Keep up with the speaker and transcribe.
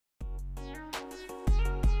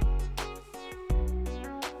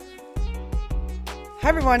Hi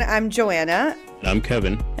everyone, I'm Joanna. And I'm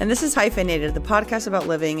Kevin. And this is Hyphenated, the podcast about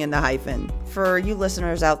living in the hyphen. For you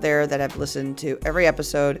listeners out there that have listened to every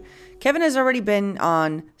episode, Kevin has already been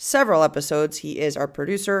on several episodes. He is our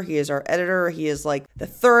producer, he is our editor, he is like the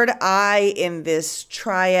third eye in this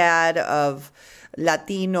triad of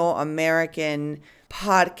Latino American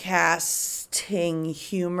podcasting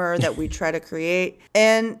humor that we try to create.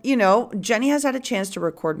 And, you know, Jenny has had a chance to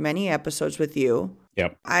record many episodes with you.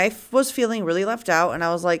 Yep. I was feeling really left out, and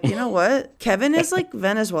I was like, you know what? Kevin is like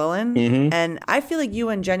Venezuelan, and I feel like you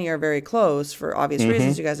and Jenny are very close for obvious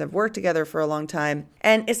reasons. You guys have worked together for a long time.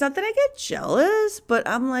 And it's not that I get jealous, but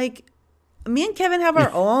I'm like, me and Kevin have our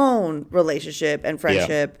own relationship and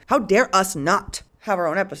friendship. Yeah. How dare us not have our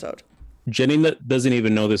own episode? Jenny doesn't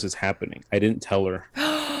even know this is happening. I didn't tell her.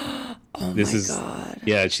 Oh this my is, God.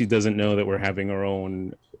 Yeah, she doesn't know that we're having our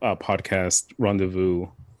own podcast rendezvous.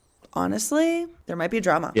 Honestly, there might be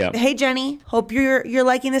drama. Yeah. Hey, Jenny, hope you're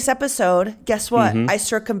liking this episode. Guess what? I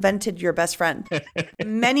circumvented your best friend.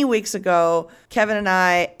 Many weeks ago, Kevin and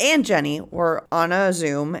I and Jenny were on a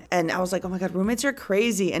Zoom, and I was like, oh my God, roommates are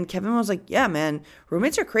crazy. And Kevin was like, yeah, man,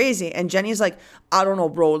 roommates are crazy. And Jenny's like, I don't know,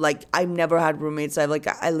 bro. Like, I've never had roommates. I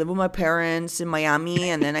live with my parents in Miami,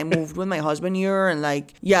 and then I moved with my husband here. And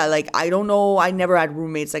like, yeah, like, I don't know. I never had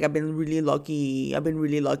roommates. Like, I've been really lucky.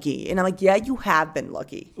 And I'm like, yeah, you have been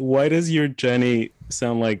lucky. Why does your Jenny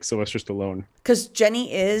sound like Sylvester Stallone? Because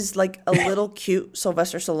Jenny is like a little cute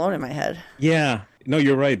Sylvester Stallone in my head. Yeah. No,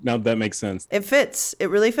 you're right. Now that makes sense. It fits.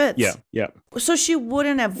 It really fits. Yeah. Yeah. So she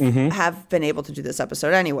wouldn't have been able to do this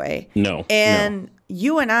episode anyway. No. And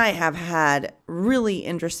you and I have had really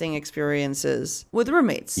interesting experiences with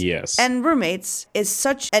roommates. Yes. And roommates is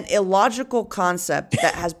such an illogical concept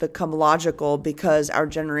that has become logical because our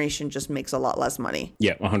generation just makes a lot less money.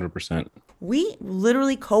 Yeah, 100%. We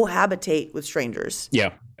literally cohabitate with strangers.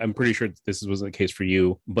 Yeah, I'm pretty sure this was the case for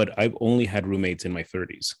you, but I've only had roommates in my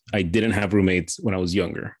 30s. I didn't have roommates when I was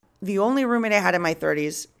younger. The only roommate I had in my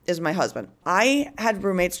 30s is my husband. I had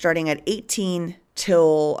roommates starting at 18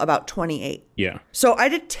 till about 28. Yeah. So I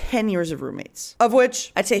did 10 years of roommates, of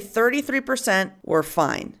which I'd say 33% were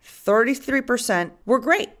fine, 33% were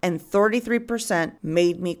great, and 33%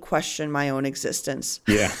 made me question my own existence.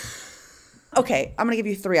 Yeah. Okay, I'm going to give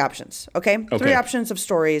you three options, okay? Three options of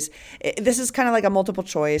stories. This is kind of like a multiple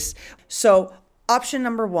choice. So option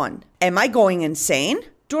number one, am I going insane?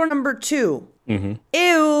 Door number two,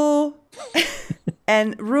 ew.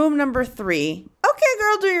 And room number three, okay,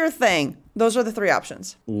 girl, do your thing. Those are the three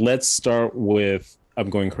options. Let's start with I'm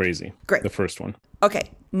going crazy. Great. The first one.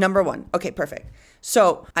 Okay, number one. Okay, perfect.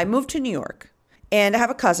 So I moved to New York. And I have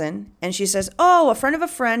a cousin, and she says, oh, a friend of a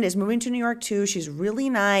friend is moving to New York too. She's really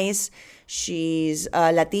nice. She's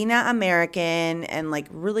Latina American and like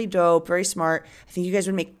really dope, very smart. I think you guys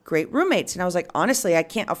would make great roommates. And I was like, honestly, I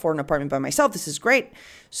can't afford an apartment by myself. This is great.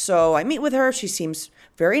 So I meet with her. She seems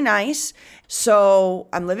very nice. So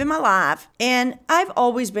I'm living my life. And I've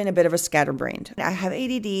always been a bit of a scatterbrained. I have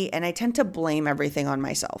ADD, and I tend to blame everything on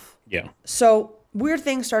myself. Yeah. So weird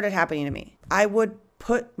things started happening to me. I would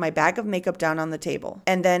put my bag of makeup down on the table,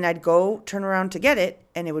 and then I'd go turn around to get it,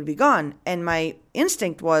 and it would be gone. And my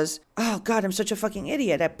instinct was, oh God, I'm such a fucking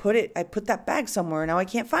idiot. I put that bag somewhere, and now I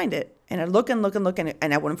can't find it. And I'd look and look and look, and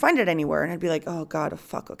I wouldn't find it anywhere. And I'd be like, oh God,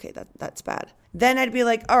 fuck, okay, that's bad. Then I'd be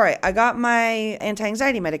like, all right, I got my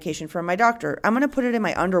anti-anxiety medication from my doctor. I'm going to put it in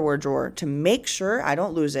my underwear drawer to make sure I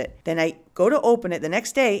don't lose it. Then I go to open it the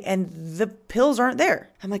next day, and the pills aren't there.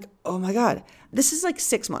 I'm like, oh my God. This is like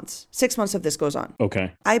 6 months. 6 months of this goes on.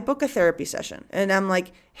 Okay. I book a therapy session, and I'm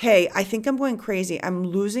like, hey, I think I'm going crazy. I'm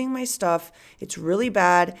losing my stuff. It's really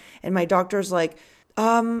bad. And my doctor's like,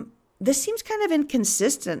 this seems kind of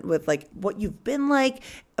inconsistent with like what you've been like,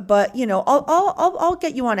 but you know, I'll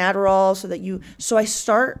get you on Adderall so I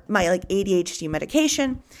start my like ADHD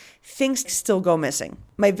medication. Things still go missing.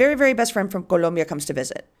 My very, very best friend from Colombia comes to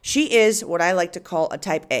visit. She is what I like to call a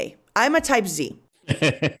type A. I'm a type Z.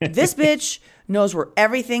 This bitch knows where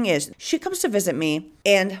everything is. She comes to visit me,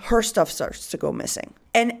 and her stuff starts to go missing.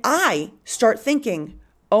 And I start thinking,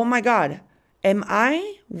 oh my God, am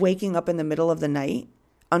I waking up in the middle of the night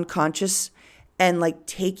unconscious and like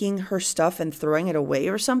taking her stuff and throwing it away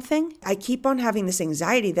or something? I keep on having this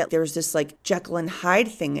anxiety that there's this like Jekyll and Hyde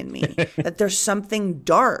thing in me, that there's something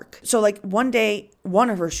dark. So like one day, one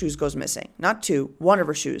of her shoes goes missing, not two, one of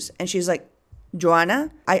her shoes. And she's like,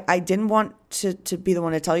 Joanna, I didn't want to be the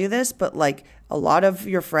one to tell you this, but like a lot of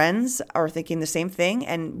your friends are thinking the same thing.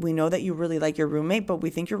 And we know that you really like your roommate, but we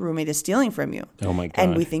think your roommate is stealing from you. Oh my God.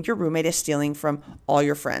 And we think your roommate is stealing from all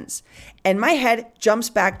your friends. And my head jumps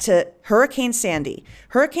back to Hurricane Sandy.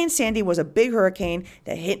 Hurricane Sandy was a big hurricane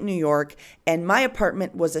that hit New York, and my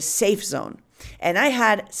apartment was a safe zone. And I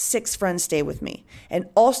had 6 friends stay with me, and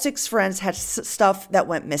all 6 friends had stuff that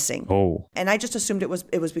went missing. Oh. And I just assumed it was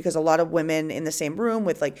because a lot of women in the same room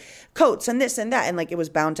with like coats and this and that, and like it was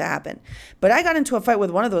bound to happen. But I got into a fight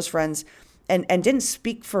with one of those friends and didn't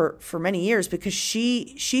speak for many years because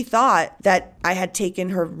she thought that I had taken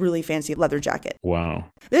her really fancy leather jacket.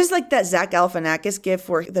 Wow. This is like that Zach Galifianakis gif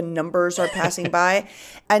where the numbers are passing by.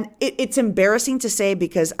 And it's embarrassing to say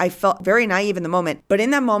because I felt very naive in the moment. But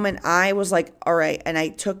in that moment, I was like, all right. And I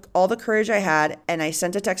took all the courage I had and I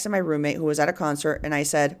sent a text to my roommate who was at a concert. And I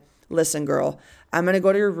said, listen, girl, I'm going to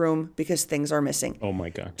go to your room because things are missing. Oh my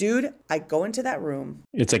God. Dude, I go into that room.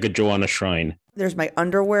 It's like a Joanna shrine. There's my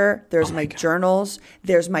underwear. There's my journals.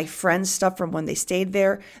 There's my friends' stuff from when they stayed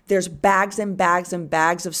there. There's bags and bags and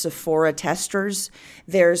bags of Sephora testers.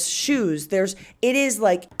 There's shoes. It is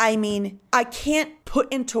like, I mean, I can't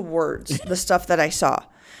put into words the stuff that I saw.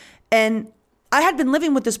 And I had been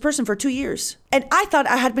living with this person for 2 years. And I thought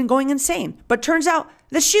I had been going insane. But turns out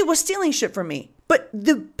that she was stealing shit from me. But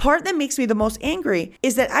the part that makes me the most angry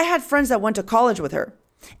is that I had friends that went to college with her.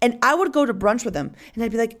 And I would go to brunch with them and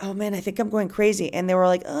I'd be like, oh man, I think I'm going crazy. And they were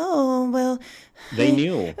like, oh, well. They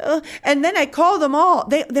knew. And then I called them all.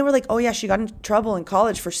 They were like, oh yeah, she got in trouble in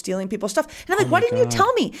college for stealing people's stuff. And I'm like, why didn't you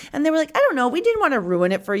tell me? And they were like, I don't know. We didn't want to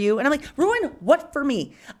ruin it for you. And I'm like, ruin what for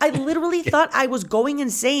me? I literally thought I was going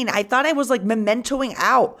insane. I thought I was like mementoing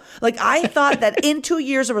out. Like I thought that in 2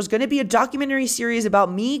 years there was going to be a documentary series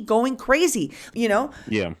about me going crazy, you know?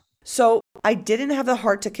 Yeah. So I didn't have the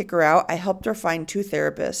heart to kick her out. I helped her find 2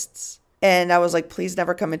 therapists. And I was like, please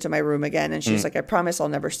never come into my room again. And she was like, I promise I'll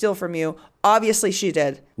never steal from you. Obviously, she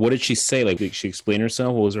did. What did she say? Like, did she explain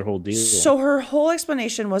herself? What was her whole deal? So her whole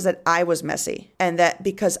explanation was that I was messy. And that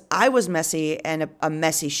because I was messy and a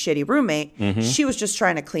messy, shitty roommate, she was just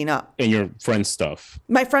trying to clean up. And your friend's stuff.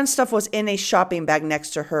 My friend's stuff was in a shopping bag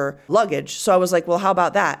next to her luggage. So I was like, well, how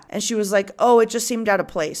about that? And she was like, oh, it just seemed out of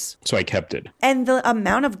place. So I kept it. And the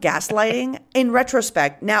amount of gaslighting, in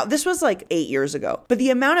retrospect, now this was like 8 years ago, but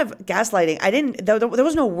the amount of gaslighting, there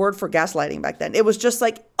was no word for gaslighting back then. It was just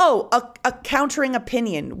like, oh, a countering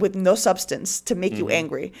opinion with no substance to make you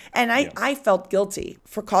angry. And I felt guilty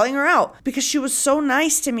for calling her out because she was so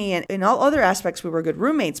nice to me. And in all other aspects, we were good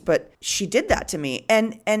roommates, but she did that to me.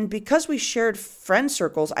 And because we shared friend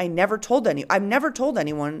circles, I've never told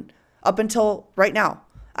anyone up until right now.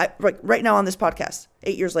 Right now on this podcast,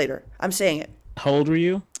 8 years later, I'm saying it. How old were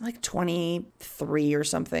you? Like 23 or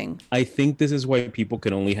something. I think this is why people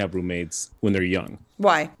can only have roommates when they're young.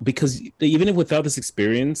 Why? Because even if without this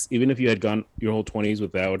experience, even if you had gone your whole 20s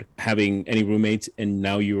without having any roommates and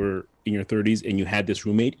now you were in your 30s and you had this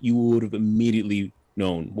roommate, you would have immediately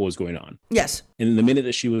known what was going on. Yes. And the minute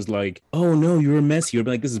that she was like, oh no, you're a mess, you'd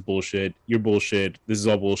be like, this is bullshit. You're bullshit. This is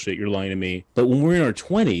all bullshit. You're lying to me. But when we're in our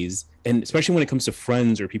 20s, and especially when it comes to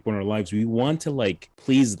friends or people in our lives, we want to like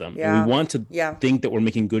please them. Yeah. And we want to think that we're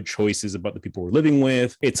making good choices about the people we're living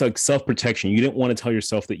with. It's like self-protection. You didn't want to tell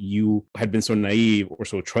yourself that you had been so naive or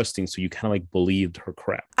so trusting. So you kind of like believed her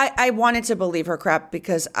crap. I wanted to believe her crap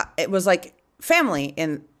because it was like family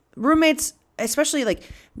and roommates, especially like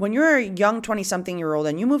when you're a young 20-something-year-old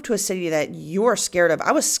and you move to a city that you are scared of.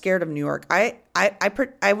 I was scared of New York. I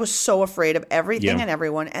was so afraid of everything and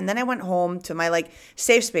everyone. And then I went home to my like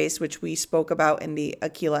safe space, which we spoke about in the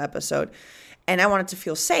Aquila episode. And I wanted to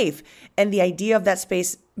feel safe. And the idea of that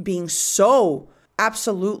space being so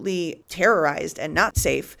absolutely terrorized and not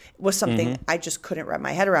safe was something I just couldn't wrap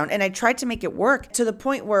my head around. And I tried to make it work to the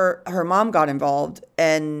point where her mom got involved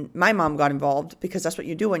and my mom got involved because that's what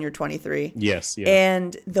you do when you're 23. Yes. Yeah.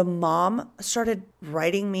 And the mom started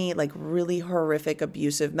writing me like really horrific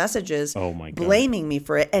abusive messages, blaming me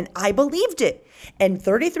for it. And I believed it. And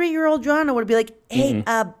 33-year-old Joanna would be like, hey,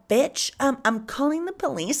 bitch, I'm calling the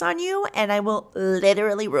police on you and I will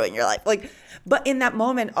literally ruin your life. Like, but in that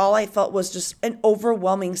moment, all I felt was just an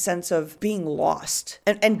overwhelming sense of being lost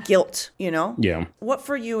and guilt, you know? Yeah. What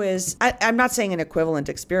for you is, I'm not saying an equivalent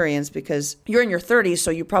experience because you're in your 30s, so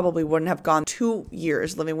you probably wouldn't have gone 2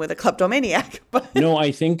 years living with a kleptomaniac. But no,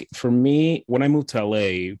 I think for me, when I moved to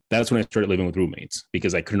LA, that's when I started living with roommates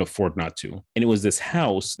because I couldn't afford not to. And it was this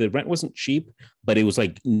house. The rent wasn't cheap, but it was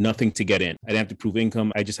like nothing to get in. I didn't have to prove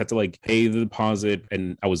income. I just had to like pay the deposit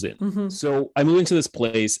and I was in. So I moved into this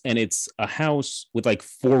place and it's a house with like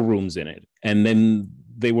 4 rooms in it. And then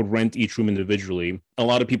they would rent each room individually. A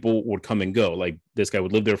lot of people would come and go. Like this guy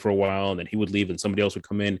would live there for a while and then he would leave and somebody else would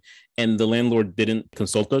come in. And the landlord didn't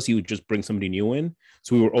consult us. He would just bring somebody new in.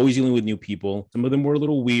 So we were always dealing with new people. Some of them were a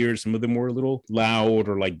little weird. Some of them were a little loud,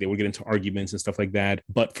 or like they would get into arguments and stuff like that.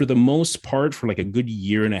 But for the most part, for like a good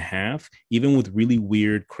year and a half, even with really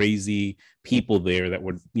weird, crazy people there that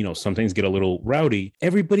would, sometimes get a little rowdy,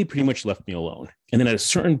 everybody pretty much left me alone. And then at a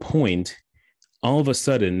certain point, all of a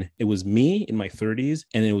sudden, it was me in my 30s,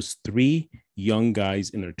 and it was 3 young guys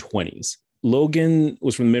in their 20s. Logan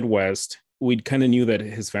was from the Midwest. We kind of knew that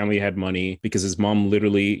his family had money because his mom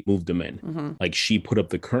literally moved him in. Mm-hmm. Like she put up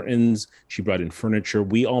the curtains, she brought in furniture.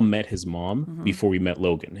 We all met his mom before we met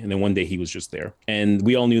Logan. And then one day he was just there. And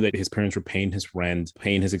we all knew that his parents were paying his rent,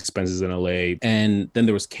 paying his expenses in LA. And then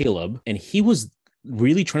there was Caleb, and he was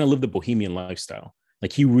really trying to live the bohemian lifestyle.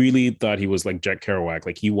 Like he really thought he was like Jack Kerouac.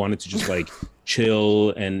 Like he wanted to just like chill,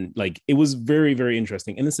 and like it was very, very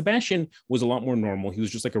interesting. And then Sebastian was a lot more normal. He was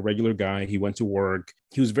just like a regular guy. He went to work.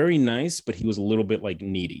 He was very nice, but he was a little bit like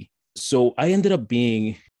needy. So I ended up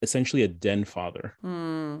being essentially a den father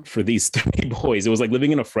for these 3 boys. It was like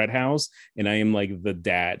living in a frat house, and I am like the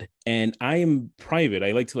dad, and I am private.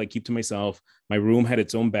 I like to like keep to myself. My room had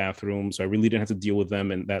its own bathroom, so I really didn't have to deal with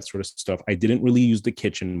them and that sort of stuff. I didn't really use the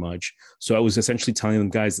kitchen much. So I was essentially telling them,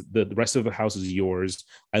 guys, the rest of the house is yours.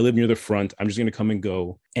 I live near the front. I'm just going to come and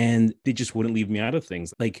go. And they just wouldn't leave me out of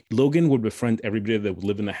things. Like Logan would befriend everybody that would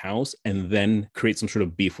live in the house and then create some sort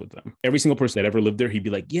of beef with them. Every single person that ever lived there, he'd be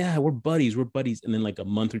like, yeah, we're buddies. And then like a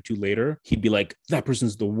month or 2 later, he'd be like, that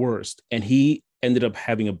person's the worst. And he ended up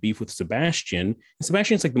having a beef with Sebastian. And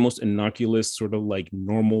Sebastian's like the most innocuous, sort of like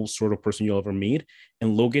normal sort of person you'll ever meet.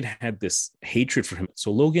 And Logan had this hatred for him.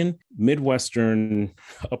 So Logan, Midwestern,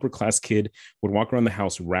 upper class kid, would walk around the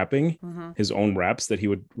house rapping his own raps that he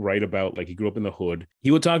would write about. Like he grew up in the hood. He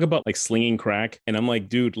would talk about like slinging crack. And I'm like,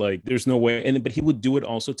 dude, like there's no way. But he would do it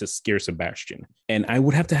also to scare Sebastian. And I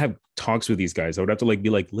would have to have talks with these guys. I would have to like be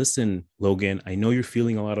like, listen, Logan, I know you're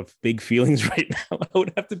feeling a lot of big feelings right now. I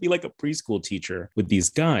would have to be like a preschool teacher with these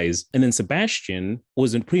guys. And then Sebastian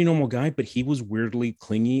was a pretty normal guy, but he was weirdly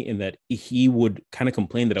clingy in that he would kind of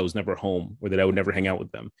complain that I was never home or that I would never hang out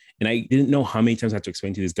with them. And I didn't know how many times I had to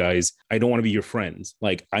explain to these guys, I don't want to be your friends.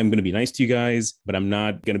 Like, I'm going to be nice to you guys, but I'm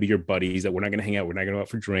not going to be your buddies, that we're not going to hang out. We're not going to go out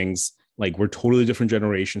for drinks. Like, we're totally different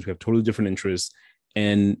generations. We have totally different interests.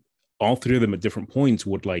 And all 3 of them at different points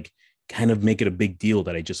would like kind of make it a big deal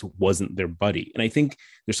that I just wasn't their buddy. And I think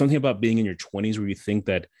there's something about being in your 20s where you think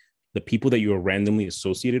that the people that you are randomly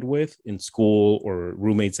associated with in school or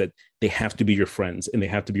roommates, that they have to be your friends and they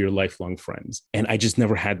have to be your lifelong friends. And I just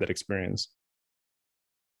never had that experience.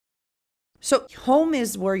 So home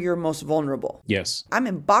is where you're most vulnerable. Yes. I'm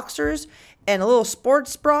in boxers and a little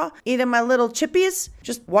sports bra, eating my little chippies,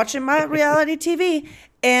 just watching my reality TV.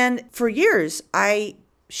 And for years, I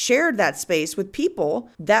shared that space with people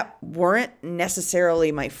that weren't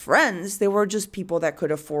necessarily my friends. They were just people that could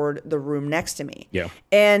afford the room next to me. Yeah.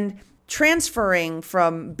 And transferring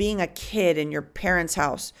from being a kid in your parents'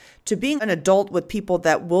 house to being an adult with people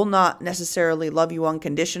that will not necessarily love you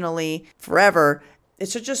unconditionally forever,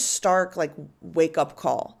 it's such a stark like wake up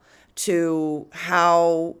call to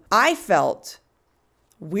how I felt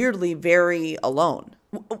weirdly very alone.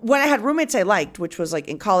 When I had roommates I liked, which was like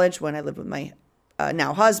in college when I lived with my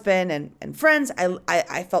now husband and friends,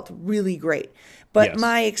 I felt really great. But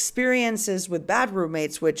my experiences with bad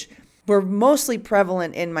roommates, which were mostly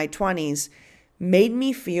prevalent in my 20s, made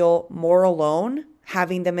me feel more alone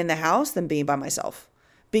having them in the house than being by myself.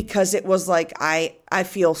 Because it was like, I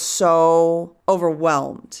feel so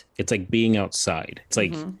overwhelmed. It's like being outside. It's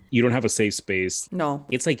like you don't have a safe space. No.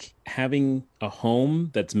 It's like having a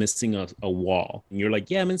home that's missing a wall. And you're like,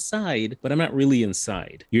 yeah, I'm inside, but I'm not really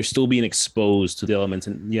inside. You're still being exposed to the elements.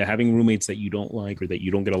 And yeah, having roommates that you don't like or that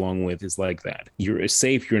you don't get along with is like that. You're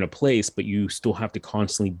safe, you're in a place, but you still have to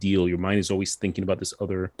constantly deal. Your mind is always thinking about this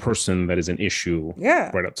other person that is an issue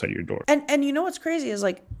right outside your door. And you know what's crazy is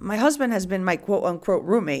like my husband has been my quote unquote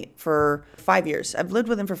roommate for 5 years. I've lived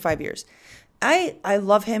with him for 5 years. I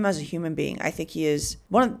love him as a human being. I think he is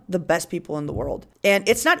one of the best people in the world. And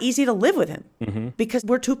it's not easy to live with him because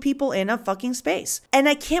we're 2 people in a fucking space. And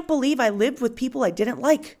I can't believe I lived with people I didn't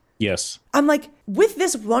like. Yes. I'm like, with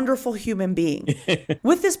this wonderful human being,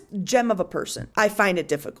 with this gem of a person, I find it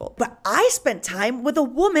difficult. But I spent time with a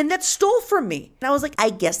woman that stole from me. And I was like,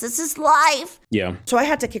 I guess this is life. Yeah. So I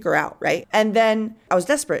had to kick her out, right? And then I was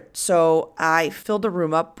desperate. So I filled the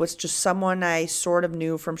room up with just someone I sort of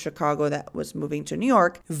knew from Chicago that was moving to New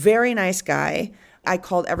York. Very nice guy. I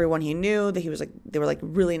called everyone he knew that they were like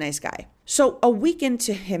really nice guy. So a week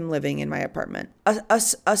into him living in my apartment,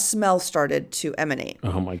 a smell started to emanate.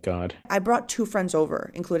 Oh my God. I brought 2 friends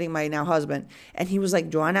over, including my now husband, and he was like,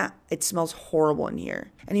 Joanna, it smells horrible in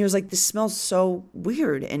here. And he was like, this smells so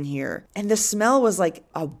weird in here. And the smell was like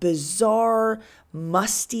a bizarre,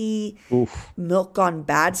 musty, milk gone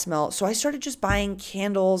bad smell. So I started just buying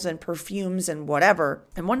candles and perfumes and whatever.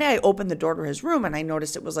 And one day I opened the door to his room and I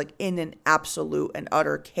noticed it was like in an absolute and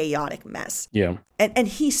utter chaotic mess. Yeah. And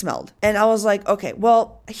he smelled. And I was like, okay,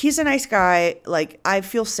 well, he's a nice guy. Like, I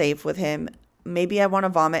feel safe with him. Maybe I want to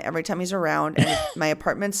vomit every time he's around. And my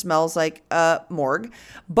apartment smells like a morgue.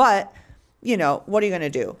 But, you know, what are you going to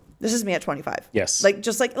do? This is me at 25. Yes. Like,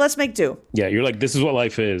 just like, let's make do. Yeah, you're like, this is what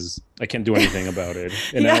life is. I can't do anything about it.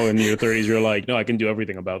 And Yeah. now in your 30s, you're like, no, I can do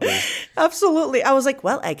everything about this. Absolutely. I was like,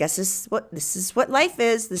 well, I guess this is what life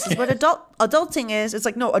is. This is what adulting is. It's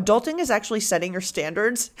like, no, adulting is actually setting your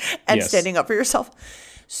standards and Yes. standing up for yourself.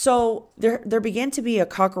 So there began to be a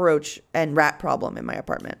cockroach and rat problem in my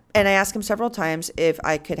apartment. And I asked him several times if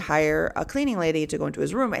I could hire a cleaning lady to go into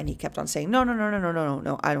his room. And he kept on saying, no, no, no, no, no, no,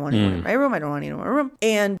 no. I don't want anyone in my room. I don't want anyone in my room.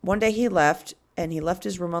 And one day he left. And he left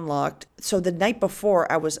his room unlocked. So the night before,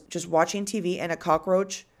 I was just watching TV and a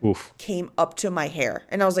cockroach came up to my hair.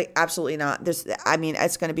 And I was like, absolutely not.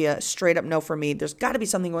 It's going to be a straight up no for me. There's got to be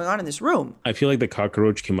something going on in this room. I feel like the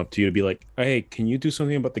cockroach came up to you to be like, hey, can you do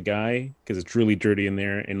something about the guy? Because it's really dirty in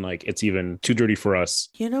there. And like, it's even too dirty for us.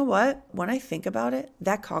 You know what? When I think about it,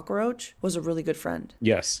 that cockroach was a really good friend.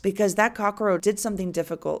 Yes. Because that cockroach did something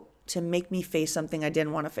difficult to make me face something I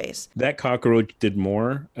didn't want to face. That cockroach did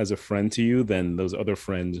more as a friend to you than those other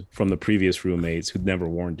friends from the previous roommates who'd never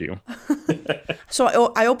warned you.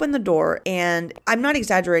 So I opened the door and I'm not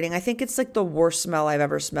exaggerating. I think it's like the worst smell I've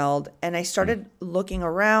ever smelled. And I started looking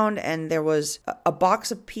around and there was a box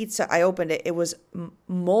of pizza. I opened it. It was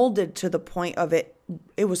molded to the point of it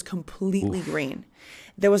was completely green.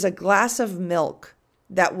 There was a glass of milk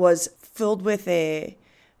that was filled with a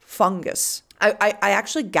fungus. I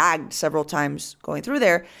actually gagged several times going through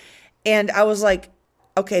there. And I was like,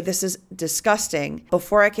 okay, this is disgusting.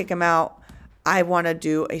 Before I kick him out, I want to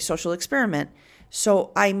do a social experiment.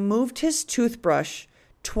 So I moved his toothbrush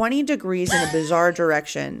 20 degrees in a bizarre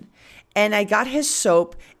direction. And I got his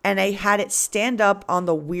soap and I had it stand up on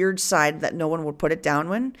the weird side that no one would put it down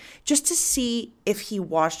when, just to see if he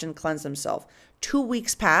washed and cleansed himself. 2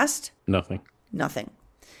 weeks passed. Nothing.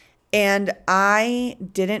 And I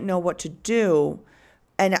didn't know what to do.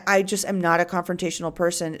 And I just am not a confrontational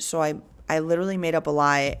person. So I literally made up a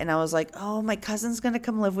lie. And I was like, oh, my cousin's going to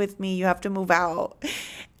come live with me. You have to move out.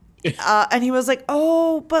 And he was like,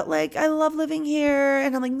 oh, but like, I love living here.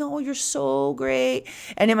 And I'm like, no, you're so great.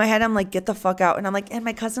 And in my head, I'm like, get the fuck out. And I'm like, and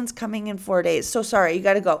my cousin's coming in 4 days. So sorry, you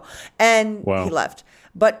got to go. And he left.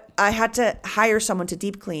 But I had to hire someone to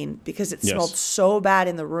deep clean because it smelled so bad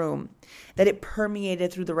in the room that it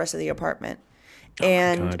permeated through the rest of the apartment.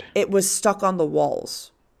 And it was stuck on the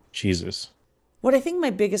walls. Jesus. What I think my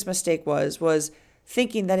biggest mistake was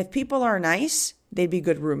thinking that if people are nice, they'd be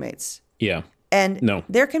good roommates. Yeah. And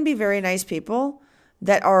there can be very nice people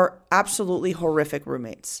that are absolutely horrific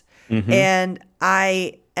roommates. And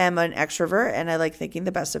I am an extrovert and I like thinking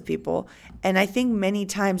the best of people. And I think many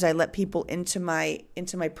times I let people into my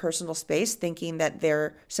personal space thinking that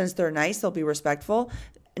since they're nice, they'll be respectful.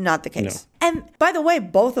 Not the case. No. And by the way,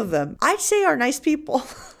 both of them, I'd say are nice people.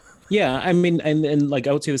 Yeah, I mean, and like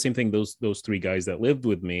I would say the same thing. Those 3 guys that lived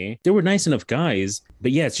with me, they were nice enough guys,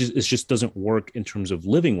 but yeah, it just doesn't work in terms of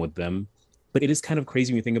living with them. But it is kind of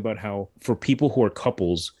crazy when you think about how for people who are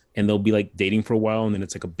couples and they'll be like dating for a while and then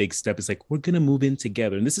it's like a big step. It's like, we're gonna move in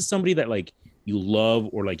together, and this is somebody that like you love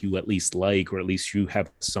or like you at least like or at least you have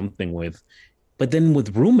something with. But then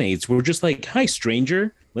with roommates, we're just like, hi,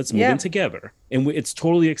 stranger, let's move in together. And it's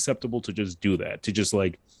totally acceptable to just do that, to just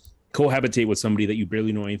like cohabitate with somebody that you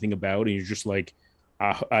barely know anything about. And you're just like,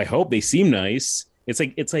 I hope they seem nice.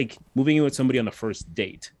 It's like moving in with somebody on the first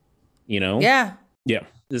date, you know? Yeah. Yeah.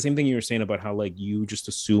 The same thing you were saying about how like you just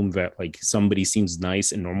assume that like somebody seems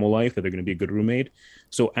nice in normal life, that they're going to be a good roommate.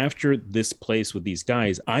 So after this place with these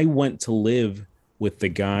guys, I went to live with the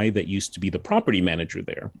guy that used to be the property manager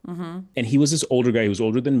there. And he was this older guy. He was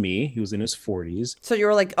older than me. He was in his 40s. So you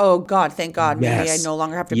were like, oh God, thank God. Maybe I no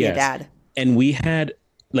longer have to be a dad. And we had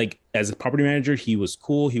like, as a property manager, he was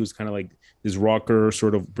cool. He was kind of like this rocker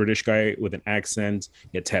sort of British guy with an accent.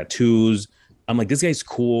 He had tattoos. I'm like, this guy's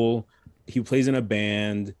cool. He plays in a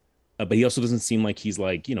band, but he also doesn't seem like he's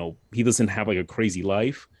like, you know, he doesn't have like a crazy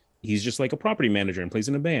life. He's just like a property manager and plays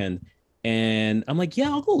in a band. And I'm like,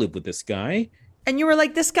 yeah, I'll go live with this guy. And you were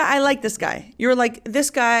like, this guy, I like this guy. You were like, this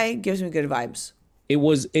guy gives me good vibes. It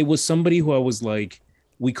was somebody who I was like,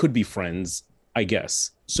 we could be friends, I guess.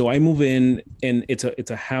 So I move in, and it's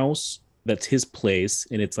a house that's his place,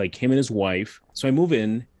 and it's like him and his wife. So I move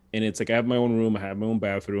in, and it's like I have my own room, I have my own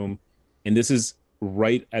bathroom, and this is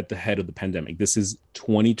right at the head of the pandemic. This is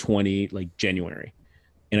 2020, like January,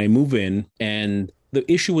 and I move in, and the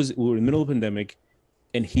issue was we were in the middle of the pandemic,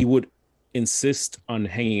 and he would insist on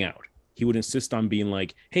hanging out. He would insist on being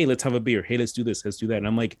like, "Hey, let's have a beer. Hey, let's do this. Let's do that." And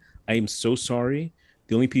I'm like, "I am so sorry.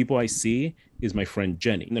 The only people I see is my friend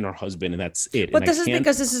Jenny and then her husband, and that's it." But And I this is can't.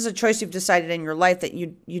 because this is a choice you've decided in your life that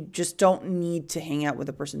you just don't need to hang out with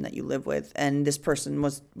the person that you live with, and this person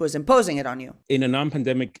was imposing it on you. In a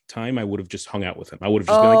non-pandemic time, I would have just hung out with him. I would have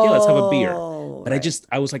just been like, "Yeah, let's have a beer." Oh, But right.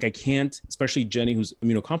 I was like, I can't, especially Jenny, who's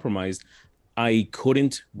immunocompromised. I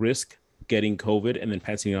couldn't risk getting COVID and then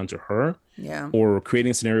passing it on to her, Yeah. or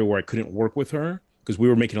creating a scenario where I couldn't work with her because we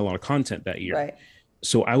were making a lot of content that year. Right.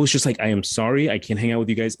 So I was just like, I am sorry, I can't hang out with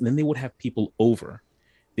you guys. And then they would have people over.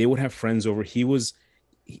 They would have friends over. He was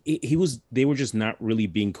they were just not really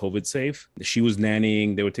being COVID safe. She was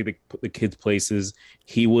nannying. They would take the kids places.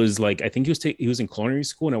 He was like, I think he was in culinary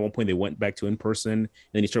school, and at one point they went back to in person. And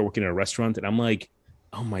then he started working at a restaurant. And I'm like,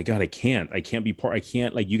 oh my god, I can't be part. I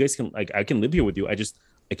can't, like, you guys can, like, I can live here with you. I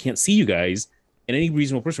can't see you guys. And any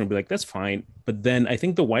reasonable person would be like, that's fine. But then I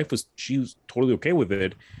think the wife she was totally okay with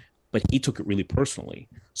it, but he took it really personally.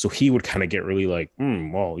 So he would kind of get really like,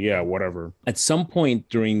 well, yeah, whatever. At some point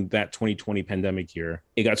during that 2020 pandemic year,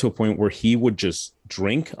 it got to a point where he would just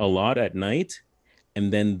drink a lot at night,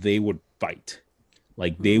 and then they would fight.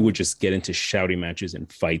 Like they would just get into shouting matches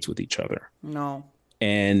and fights with each other. No.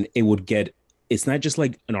 And it's not just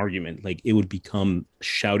like an argument, like it would become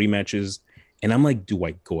shouty matches. And I'm like, do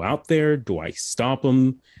I go out there? Do I stop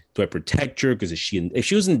him? Do I protect her? Because if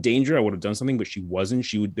she was in danger, I would have done something, but she wasn't.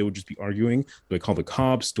 They would just be arguing. Do I call the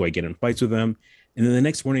cops? Do I get in fights with them? And then the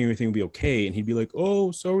next morning, everything would be okay. And he'd be like,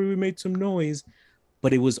 oh, sorry, we made some noise.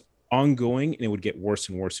 But it was ongoing, and it would get worse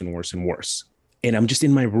and worse and worse and worse. And I'm just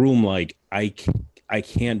in my room, like, I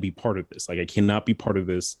can't be part of this. Like, I cannot be part of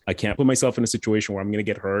this. I can't put myself in a situation where I'm going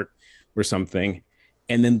to get hurt or something.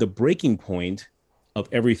 And then the breaking point of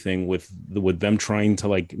everything with them trying to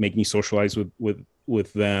like make me socialize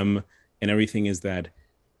with them and everything is that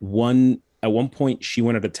at one point she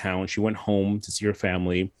went out of town. She went home to see her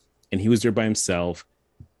family, and he was there by himself.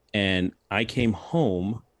 And I came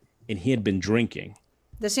home, and he had been drinking.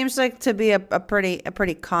 This seems like to be a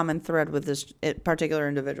pretty common thread with this particular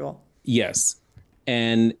individual. Yes.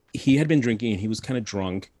 And he had been drinking, and he was kind of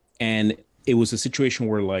drunk. And it was a situation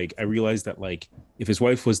where like I realized that like if his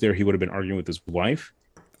wife was there, he would have been arguing with his wife.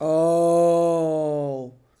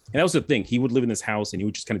 Oh. And that was the thing. He would live in this house, and he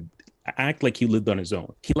would just kind of act like he lived on his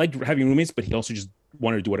own. He liked having roommates, but he also just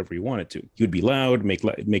wanted to do whatever he wanted to. He would be loud,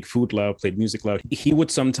 make food loud, play music loud. He would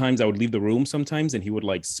sometimes, I would leave the room sometimes, and he would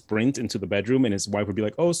like sprint into the bedroom, and his wife would be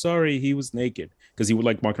like, oh, sorry, he was naked, because he would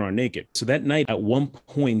like walk around naked. So that night, at one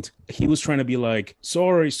point, he was trying to be like,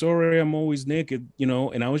 sorry, I'm always naked,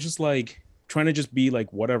 and I was just like trying to just be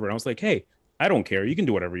like, whatever. And I was like, hey, I don't care. You can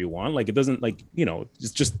do whatever you want. Like, it doesn't like,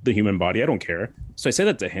 it's just the human body. I don't care. So I said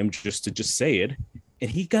that to him just to just say it.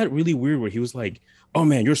 And he got really weird where he was like, oh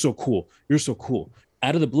man, you're so cool. You're so cool.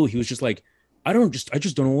 Out of the blue, he was just like, I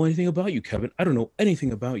just don't know anything about you, Kevin. I don't know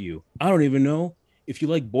anything about you. I don't even know if you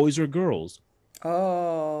like boys or girls.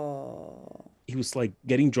 Oh. He was like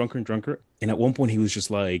getting drunker and drunker. And at one point he was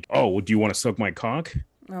just like, oh, do you want to suck my cock?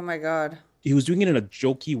 Oh my God. He was doing it in a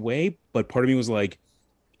jokey way, but part of me was like,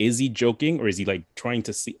 is he joking, or is he like trying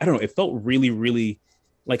to see? I don't know. It felt really, really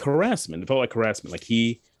like harassment. It felt like harassment. Like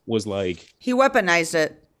he was like, He weaponized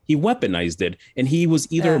it. he weaponized it. And he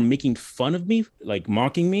was either Yeah. making fun of me, like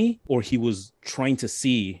mocking me, or he was trying to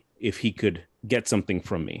see if he could get something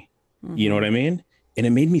from me. You know what I mean? And it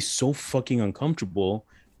made me so fucking uncomfortable.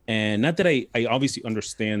 And not that I obviously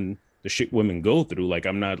understand the shit women go through. Like,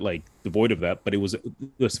 I'm not like devoid of that, but it was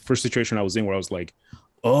the first situation I was in where I was like,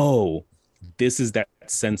 oh, this is that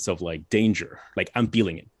sense of like danger. Like I'm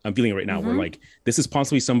feeling it right now, where like this is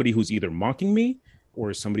possibly somebody who's either mocking me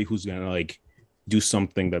or somebody who's gonna like do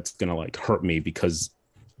something that's gonna like hurt me, because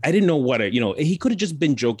I didn't know what he could have just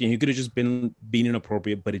been joking, he could have just been being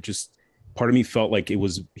inappropriate, but it just, part of me felt like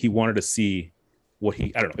he wanted to see what I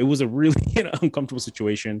don't know. It was a really uncomfortable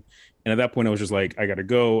situation. And at that point I was just like, I gotta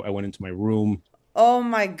go. I went into my room. Oh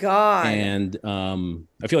my God. And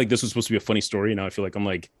I feel like this was supposed to be a funny story. Now I feel like I'm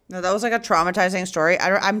like, No, that was like a traumatizing story.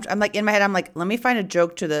 I'm like in my head, I'm like, let me find a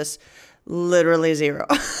joke to this. Literally zero.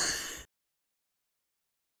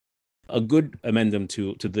 a good amendum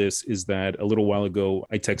to this is that a little while ago,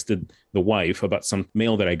 I texted the wife about some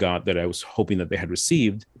mail that I got that I was hoping that they had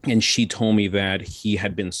received. And she told me that he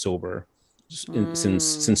had been sober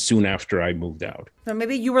since soon after I moved out. So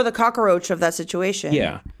maybe you were the cockroach of that situation.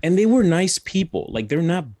 Yeah. And they were nice people. Like they're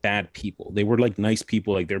not bad people. They were like nice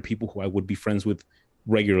people. Like they're people who I would be friends with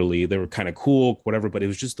regularly. They were kind of cool, whatever, but it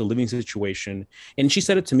was just a living situation. And she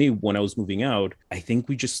said it to me when I was moving out. I think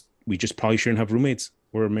we just probably shouldn't have roommates.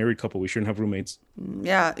 We're a married couple. We shouldn't have roommates.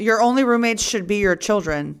 Yeah. Your only roommates should be your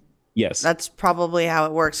children. Yes. That's probably how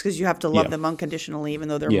it works because you have to love them unconditionally, even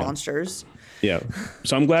though they're monsters. Yeah.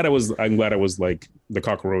 So I'm glad I was like the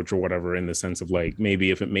cockroach or whatever, in the sense of like,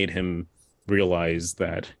 maybe if it made him realize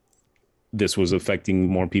that this was affecting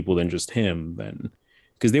more people than just him, then,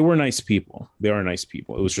 because they were nice people. They are nice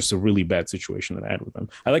people. It was just a really bad situation that I had with them.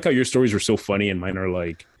 I like how your stories were so funny and mine are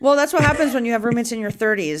like, well, that's what happens when you have roommates in your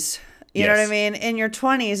 30s. You know what I mean? In your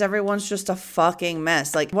 20s, everyone's just a fucking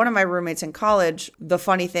mess. Like one of my roommates in college, the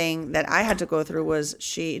funny thing that I had to go through was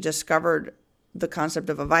she discovered the concept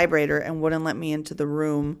of a vibrator and wouldn't let me into the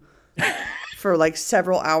room for like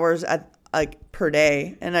several hours per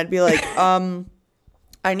day. And I'd be like,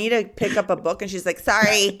 I need to pick up a book. And she's like,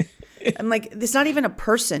 sorry. I'm like, it's not even a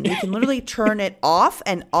person. You can literally turn it off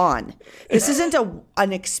and on. This isn't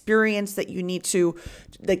an experience that you need to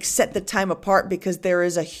like set the time apart because there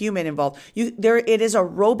is a human involved. It is a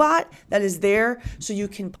robot that is there so you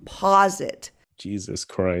can pause it. Jesus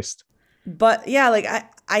Christ. But yeah, like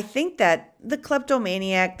I think that the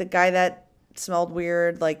kleptomaniac, the guy that smelled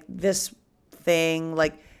weird, like this thing,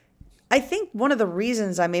 like I think one of the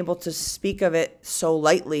reasons I'm able to speak of it so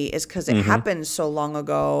lightly is because it happened so long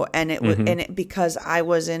ago, and it was because I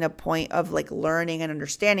was in a point of like learning and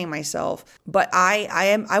understanding myself. But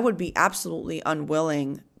I would be absolutely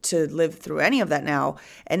unwilling to live through any of that now,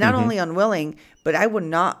 and not only unwilling, but I would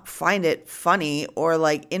not find it funny or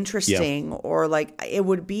like interesting or like it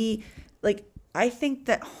would be like I think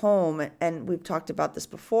that home, and we've talked about this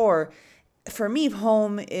before. For me,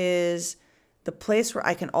 home is the place where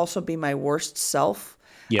I can also be my worst self.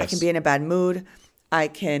 Yes. I can be in a bad mood. I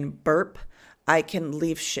can burp. I can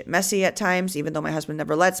leave shit messy at times, even though my husband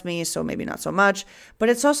never lets me, so maybe not so much. But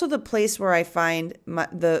it's also the place where I find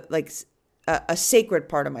a sacred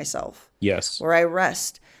part of myself. Yes. Where I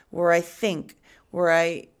rest, where I think, where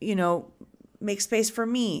I, make space for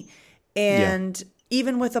me. And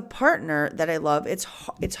even with a partner that I love, it's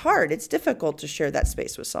hard. It's difficult to share that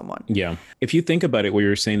space with someone. Yeah. If you think about it, where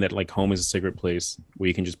you're saying that like home is a sacred place where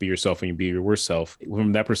you can just be yourself and you be your worst self.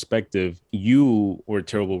 From that perspective, you were a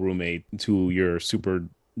terrible roommate to your super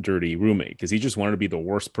dirty roommate because he just wanted to be the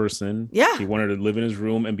worst person. Yeah. He wanted to live in his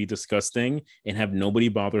room and be disgusting and have nobody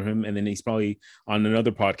bother him. And then he's probably on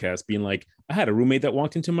another podcast being like, I had a roommate that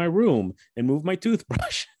walked into my room and moved my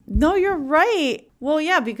toothbrush. No, you're right. Well,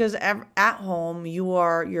 yeah, because at home, you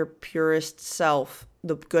are your purest self,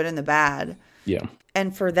 the good and the bad. Yeah.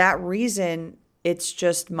 And for that reason, it's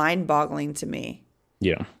just mind-boggling to me.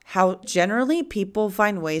 Yeah. How generally people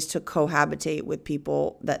find ways to cohabitate with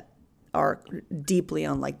people that are deeply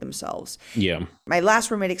unlike themselves. Yeah. My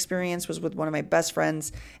last roommate experience was with one of my best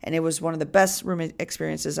friends, and it was one of the best roommate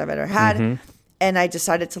experiences I've ever had. And I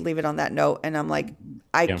decided to leave it on that note. And I'm like,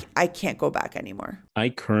 I can't go back anymore. I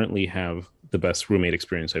currently have the best roommate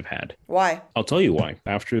experience I've had. Why? I'll tell you why.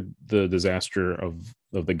 After the disaster of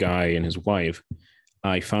the guy and his wife,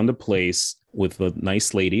 I found a place with a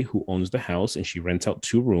nice lady who owns the house, and she rents out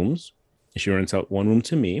 2 rooms. She rents out 1 room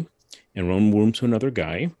to me and 1 room to another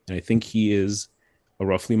guy. And I think he is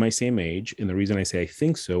roughly my same age. And the reason I say I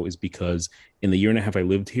think so is because in the year and a half I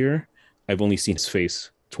lived here, I've only seen his face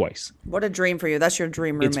twice. What a dream for you. That's your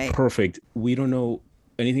dream roommate. It's perfect. We don't know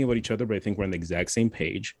anything about each other, but I think we're on the exact same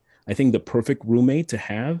page. I think the perfect roommate to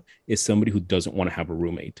have is somebody who doesn't want to have a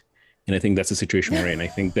roommate. And I think that's the situation we're in. I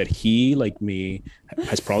think that he, like me,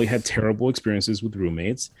 has probably had terrible experiences with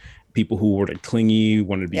roommates. People who were like clingy,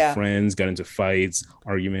 wanted to be friends, got into fights,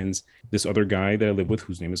 arguments. This other guy that I live with,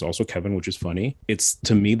 whose name is also Kevin, which is funny. It's,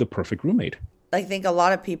 to me, the perfect roommate. I think a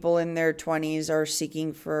lot of people in their 20s are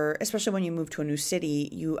seeking for, especially when you move to a new city,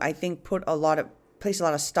 you, I think, place a lot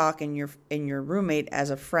of stock in your roommate as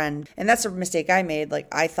a friend. And that's a mistake I made. Like,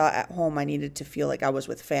 I thought at home I needed to feel like I was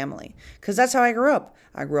with family, because that's how I grew up.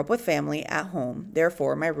 I grew up with family at home.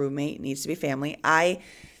 Therefore, my roommate needs to be family. I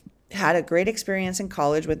had a great experience in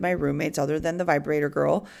college with my roommates, other than the vibrator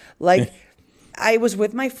girl. Like, I was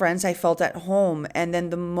with my friends. I felt at home. And then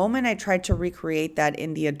the moment I tried to recreate that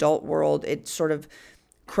in the adult world, it sort of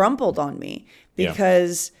crumpled on me,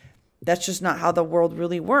 because that's just not how the world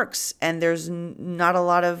really works. And there's not a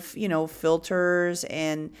lot of, filters,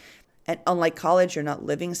 and unlike college, you're not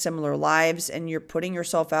living similar lives, and you're putting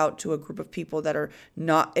yourself out to a group of people that are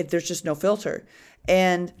not, if there's just no filter.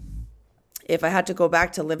 And if I had to go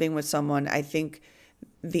back to living with someone, I think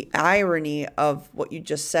the irony of what you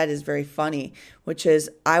just said is very funny, which is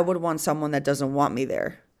I would want someone that doesn't want me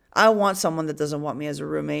there. I want someone that doesn't want me as a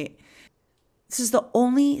roommate. This is the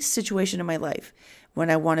only situation in my life when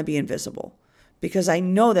I want to be invisible, because I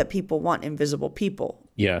know that people want invisible people.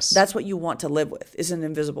 Yes. That's what you want to live with, is an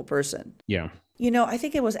invisible person. Yeah. I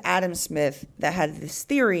think it was Adam Smith that had this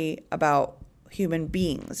theory about human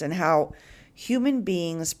beings and how human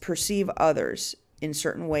beings perceive others in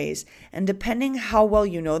certain ways. And depending how well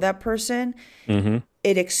you know that person,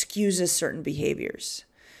 it excuses certain behaviors.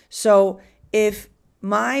 So if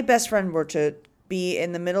my best friend were to be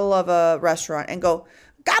in the middle of a restaurant and go,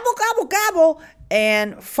 gobble, gobble, gobble,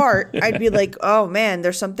 and fart, I'd be like, oh man,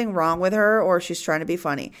 there's something wrong with her, or she's trying to be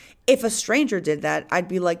funny. If a stranger did that, I'd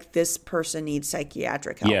be like, this person needs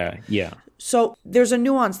psychiatric help. Yeah. Yeah. So there's a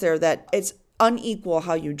nuance there that it's unequal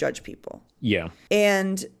how you judge people. Yeah.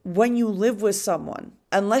 And when you live with someone,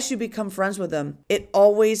 unless you become friends with them, it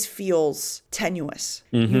always feels tenuous.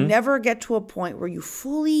 You never get to a point where you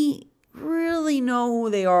fully really know who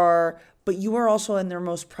they are, but you are also in their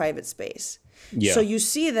most private space. Yeah. So you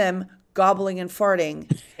see them gobbling and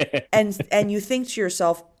farting and you think to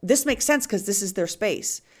yourself, this makes sense because this is their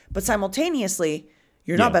space. But simultaneously,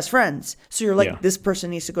 you're not best friends. So you're like, this person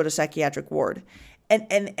needs to go to psychiatric ward.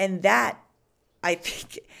 And that, I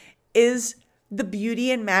think, is the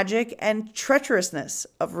beauty and magic and treacherousness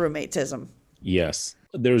of roommatism. Yes.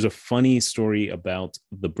 There's a funny story about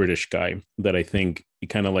the British guy that I think it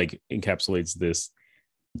kind of like encapsulates this.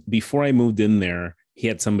 Before I moved in there, he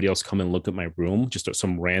had somebody else come and look at my room, just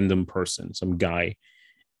some random person, some guy.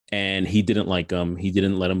 And he didn't like him. He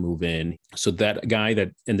didn't let him move in. So that guy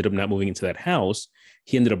that ended up not moving into that house,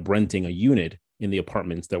 he ended up renting a unit in the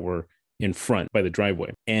apartments that were in front by the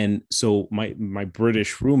driveway. And so my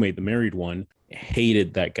British roommate, the married one,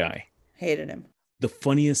 hated that guy. Hated him. The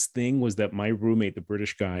funniest thing was that my roommate, the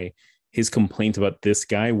British guy, his complaint about this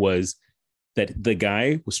guy was that the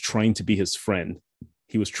guy was trying to be his friend.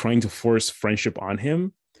 He was trying to force friendship on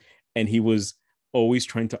him. And he was always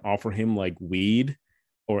trying to offer him like weed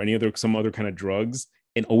or some other kind of drugs,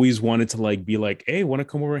 and always wanted to like be like, hey, want to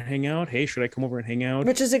come over and hang out? Hey, should I come over and hang out?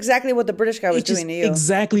 Which is exactly what the British guy was doing to you.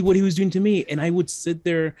 Exactly what he was doing to me. And I would sit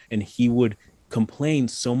there and he would complain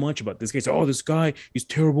so much about this guy. So, oh, this guy, he's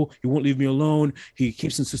terrible. He won't leave me alone. He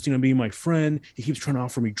keeps insisting on being my friend. He keeps trying to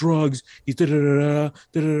offer me drugs. He's da-da-da-da.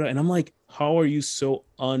 And I'm like, how are you so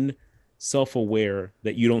self-aware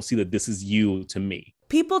that you don't see that this is you to me?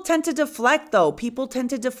 People tend to deflect, though. People tend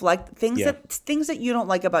to deflect things that you don't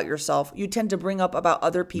like about yourself. You tend to bring up about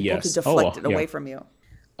other people to deflect it away from you.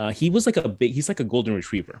 He's like a golden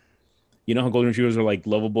retriever. You know how golden retrievers are like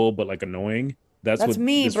lovable but like annoying? That's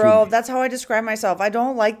me, bro. That's how I describe myself. I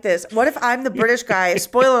don't like this. What if I'm the British guy?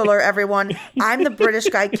 Spoiler alert, everyone. I'm the British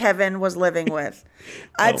guy Kevin was living with.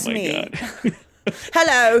 That's me.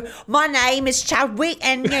 Hello, my name is Chadwick,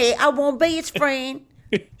 and I won't be his friend.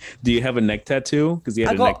 Do you have a neck tattoo? Because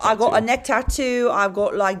I got a neck tattoo. I've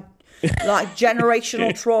got like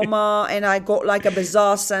generational trauma, and I got like a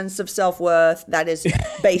bizarre sense of self-worth that is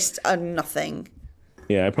based on nothing.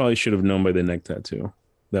 Yeah, I probably should have known by the neck tattoo.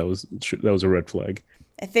 That was a red flag.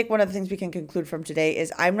 I think one of the things we can conclude from today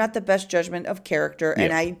is I'm not the best judgment of character,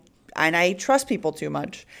 and I trust people too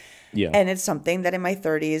much. Yeah, and it's something that in my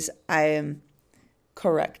 30s I am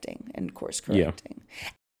correcting and course correcting.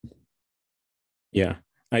 Yeah,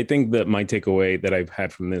 I think that my takeaway that I've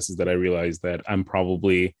had from this is that I realized that I'm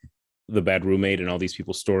probably the bad roommate in all these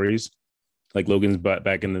people's stories. Like Logan's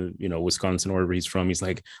back in the Wisconsin, or wherever he's from. He's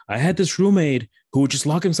like, I had this roommate who would just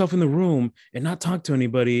lock himself in the room and not talk to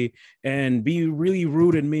anybody and be really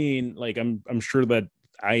rude and mean. Like I'm sure that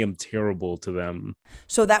I am terrible to them.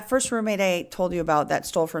 So that first roommate I told you about that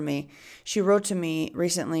stole from me, she wrote to me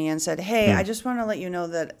recently and said, hey, I just want to let you know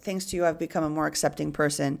that thanks to you, I've become a more accepting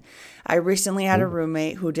person. I recently had a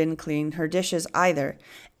roommate who didn't clean her dishes either.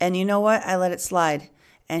 And you know what? I let it slide.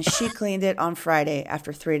 And she cleaned it on Friday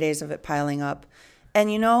after 3 days of it piling up. And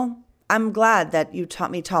I'm glad that you taught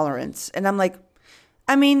me tolerance. And I'm like,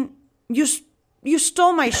 I mean, you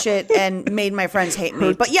stole my shit and made my friends hate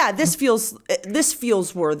me. But yeah, this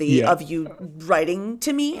feels worthy of you writing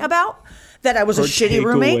to me about that I was a shitty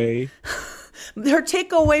roommate. Her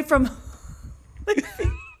takeaway from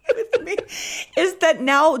me is that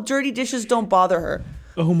now dirty dishes don't bother her.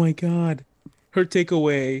 Oh my God. Her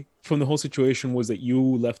takeaway from the whole situation was that you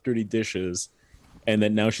left dirty dishes and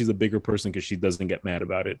that now she's a bigger person because she doesn't get mad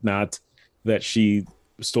about it. Not that she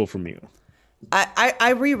stole from you.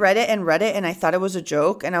 I reread it and I thought it was a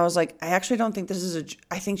joke. And I was like, I actually don't think this is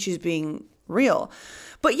I think she's being real.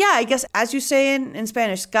 But yeah, I guess as you say in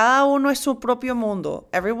Spanish, cada uno es su propio mundo.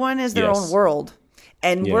 Everyone is their own world.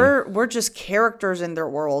 And we're just characters in their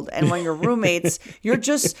world. And when you're roommates, you're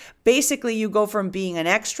just basically you go from being an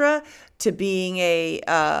extra to being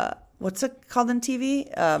a what's it called on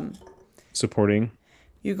TV? Supporting.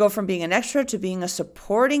 You go from being an extra to being a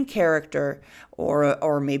supporting character,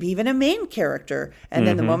 or maybe even a main character. And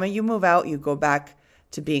then the moment you move out, you go back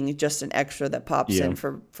to being just an extra that pops in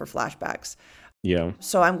for flashbacks. Yeah.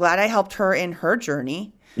 So I'm glad I helped her in her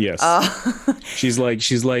journey. Yes. She's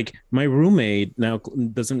like my roommate now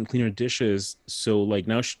doesn't clean her dishes, so like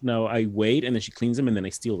now I wait and then she cleans them and then I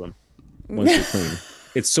steal them once they're clean.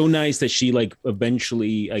 It's so nice that she like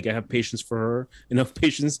eventually, like, I have patience for her, enough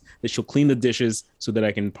patience that she'll clean the dishes so that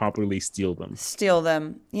I can properly steal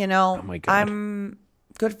them. You know. Oh my God. I'm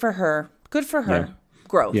good for her. Good for her. Yeah.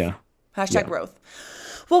 Growth. Yeah. Hashtag growth.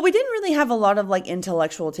 Well, we didn't really have a lot of like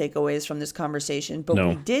intellectual takeaways from this conversation, but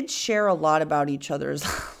we did share a lot about each other's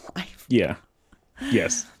life. Yeah.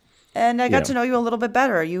 Yes. And I got to know you a little bit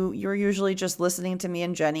better. You're usually just listening to me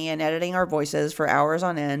and Jenny and editing our voices for hours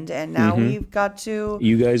on end. And now we've got to...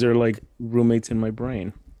 You guys are like roommates in my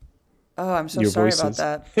brain. Oh, I'm so sorry about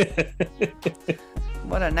that.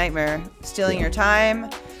 What a nightmare. Stealing your time,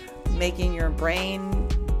 making your brain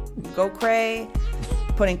go cray,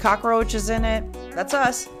 putting cockroaches in it. That's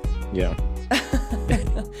us. Yeah.